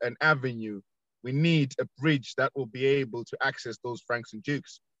an avenue, we need a bridge that will be able to access those Franks and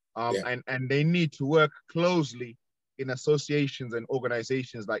Dukes, and they need to work closely in associations and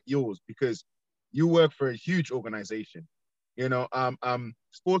organizations like yours, because you work for a huge organization, you know.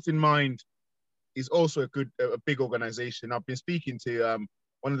 Sports in Mind is also a big organization. I've been speaking to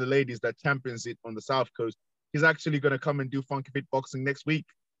one of the ladies that champions it on the South Coast. He's actually going to come and do Funky Fit Boxing next week,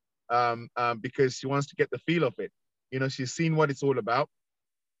 because she wants to get the feel of it. You know, she's seen what it's all about,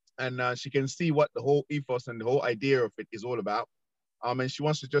 and she can see what the whole ethos and the whole idea of it is all about. And she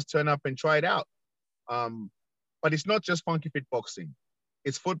wants to just turn up and try it out. But it's not just Funky Fit Boxing;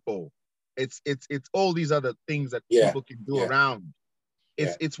 it's football. It's all these other things that people can do around.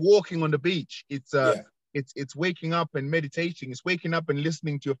 It's walking on the beach. It's waking up and meditating. It's waking up and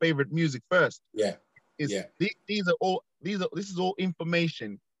listening to your favorite music first. This is all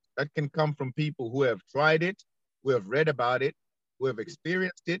information that can come from people who have tried it, who have read about it, who have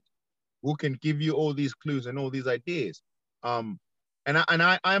experienced it, who can give you all these clues and all these ideas. And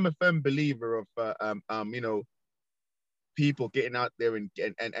I am a firm believer of you know, people getting out there and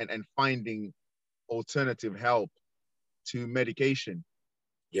finding alternative help to medication.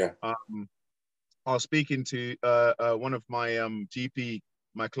 I was speaking to one of my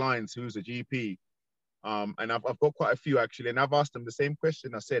my clients who's a GP, and I've got quite a few actually, and I've asked them the same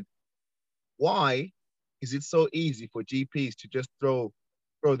question. I said, why is it so easy for GPs to just throw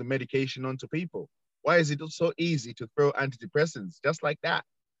the medication onto people? Why is it so easy to throw antidepressants just like that?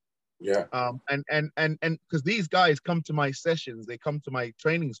 And because these guys come to my sessions, they come to my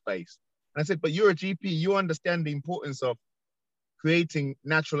training space, and I said, but you're a GP, you understand the importance of creating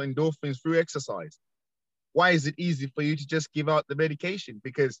natural endorphins through exercise. Why is it easy for you to just give out the medication?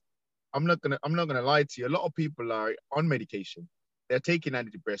 Because I'm not gonna lie to you, a lot of people are on medication, they're taking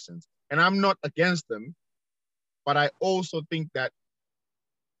antidepressants, and I'm not against them, but I also think that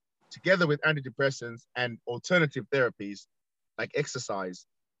together with antidepressants and alternative therapies like exercise,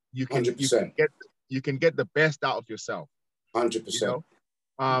 you can get the best out of yourself. 100%. You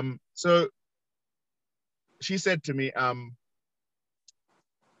know? So she said to me,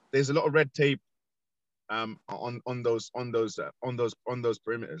 there's a lot of red tape on those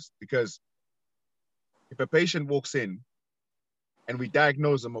perimeters, because if a patient walks in and we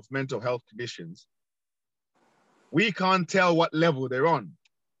diagnose them of mental health conditions, we can't tell what level they're on.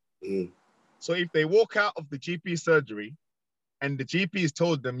 So if they walk out of the GP surgery and the GP has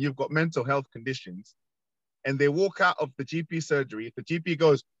told them you've got mental health conditions, and they walk out of the GP surgery, if the GP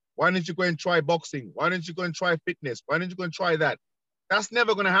goes, why don't you go and try boxing? Why don't you go and try fitness? Why don't you go and try that? That's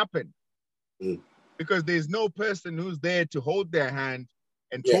never going to happen, because there's no person who's there to hold their hand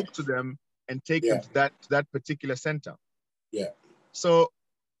and talk to them and take them to that particular center. So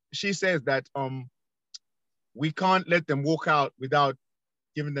she says that we can't let them walk out without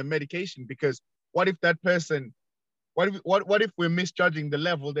giving them medication, because what if that person, what if we're misjudging the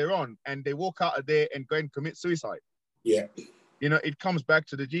level they're on and they walk out of there and go and commit suicide? You know, it comes back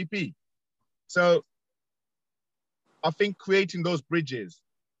to the GP. So I think creating those bridges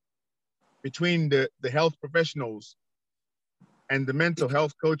between the health professionals and the mental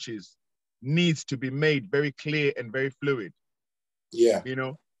health coaches needs to be made very clear and very fluid. You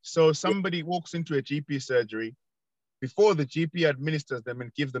know, so somebody walks into a GP surgery, before the GP administers them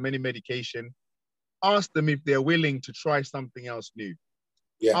and gives them any medication, ask them if they're willing to try something else new.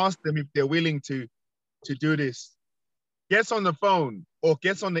 Ask them if they're willing to do this. Gets on the phone or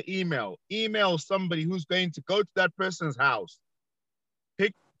gets on the email somebody who's going to go to that person's house,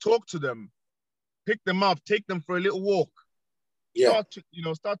 talk to them, pick them up, take them for a little walk. Start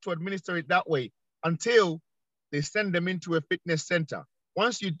to administer it that way until they send them into a fitness center.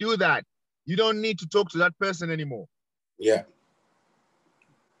 Once you do that, you don't need to talk to that person anymore.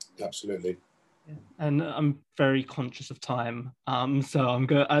 Absolutely. And I'm very conscious of time, so I'm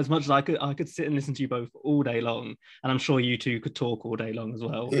going, as much as I could sit and listen to you both all day long, and I'm sure you two could talk all day long as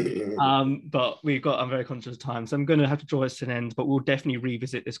well. But I'm very conscious of time, so I'm going to have to draw us to an end. But we'll definitely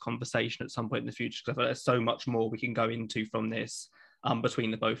revisit this conversation at some point in the future, because I feel there's so much more we can go into from this. Between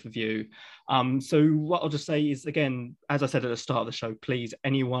the both of you. So what I'll just say is, again, as I said at the start of the show, please,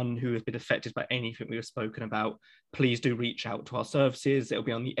 anyone who has been affected by anything we've spoken about, please do reach out to our services. It'll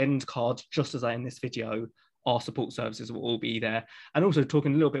be on the end card, just as I in this video. Our support services will all be there. And also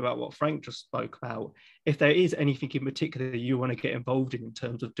talking a little bit about what Frank just spoke about, if there is anything in particular you want to get involved in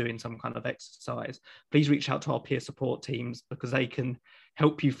terms of doing some kind of exercise, please reach out to our peer support teams, because they can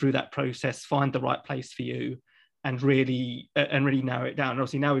help you through that process, find the right place for you, and really narrow it down. And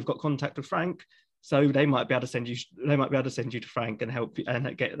obviously now we've got contact with Frank, so they might be able to send you to Frank and help you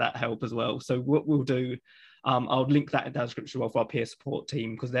and get that help as well. So what we'll do, I'll link that in the description as well for our peer support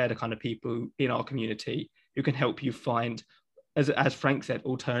team, because they're the kind of people in our community who can help you find, as Frank said,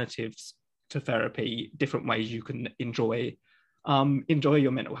 alternatives to therapy, different ways you can enjoy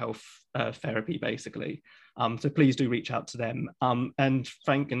your mental health therapy, basically. So please do reach out to them. And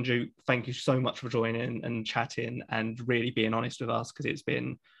Frank and Duke, thank you so much for joining and chatting and really being honest with us, because it's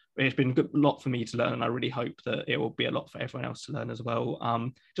been a lot for me to learn, and I really hope that it will be a lot for everyone else to learn as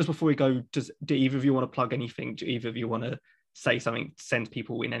well. Just before we go, do either of you want to plug anything? Do either of you want to say something, send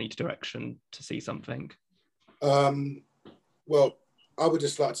people in any direction to see something? Well, I would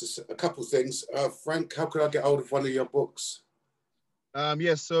just like to say a couple of things. Frank, how could I get hold of one of your books?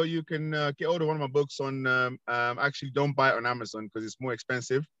 Yes, so you can get hold of one of my books on, actually don't buy it on Amazon because it's more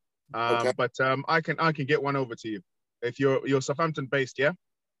expensive. Okay. But I can get one over to you. If you're Southampton based, yeah?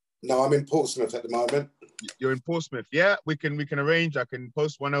 No, I'm in Portsmouth at the moment. You're in Portsmouth, yeah? We can arrange. I can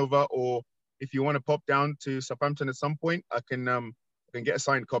post one over, or if you want to pop down to Southampton at some point, I can get a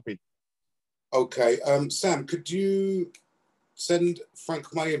signed copy. Okay. Sam, could you send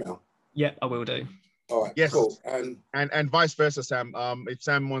Frank my email? Yeah, I will do. All right, yes. Cool. And vice versa, Sam. If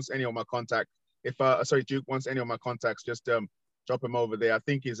Sam wants any of my contact, Duke wants any of my contacts, just drop him over there. I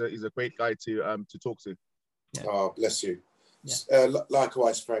think he's a great guy to talk to. Yeah. Oh, bless you. Yeah.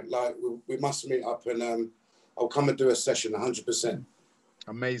 Likewise, Frank. Like we must meet up, and I'll come and do a session 100%.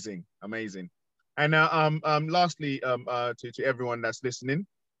 Amazing. And lastly, to everyone that's listening,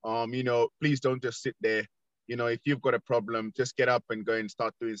 please don't just sit there. If you've got a problem, just get up and go and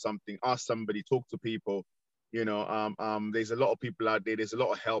start doing something. Ask somebody, talk to people. There's a lot of people out there. There's a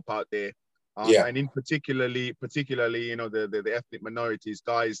lot of help out there. And in particularly, the ethnic minorities,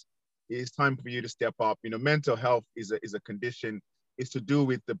 guys, it's time for you to step up. Mental health is a condition. It's to do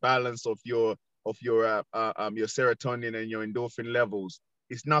with the balance of your serotonin and your endorphin levels.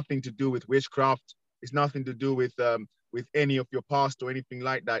 It's nothing to do with witchcraft. It's nothing to do with any of your past or anything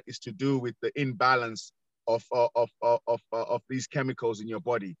like that. It's to do with the imbalance of these chemicals in your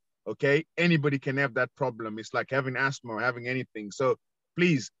body. Okay, anybody can have that problem. It's like having asthma or having anything. So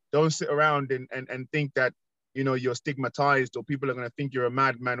please don't sit around and think that you know, you're stigmatized or people are going to think you're a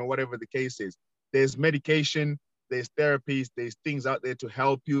madman or whatever the case is. There's medication, there's therapies, there's things out there to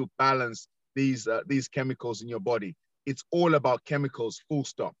help you balance these chemicals in your body. It's all about chemicals, full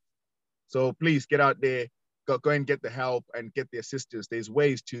stop. So please get out there, go and get the help and get the assistance. There's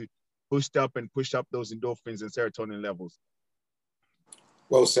ways to boost up and push up those endorphins and serotonin levels.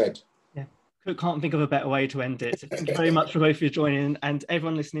 Well said. Yeah, can't think of a better way to end it. So thank you very much for both of you joining, and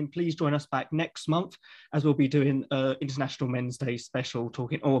everyone listening, please join us back next month as we'll be doing International Men's Day special,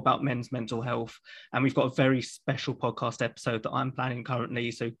 talking all about men's mental health. And we've got a very special podcast episode that I'm planning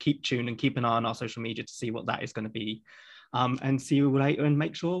currently. So keep tuned and keep an eye on our social media to see what that is going to be. And see you later, and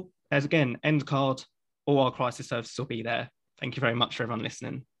make sure, as again, end card, all our crisis services will be there. Thank you very much for everyone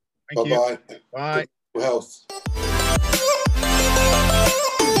listening. Thank you. Bye-bye. Bye. Good health.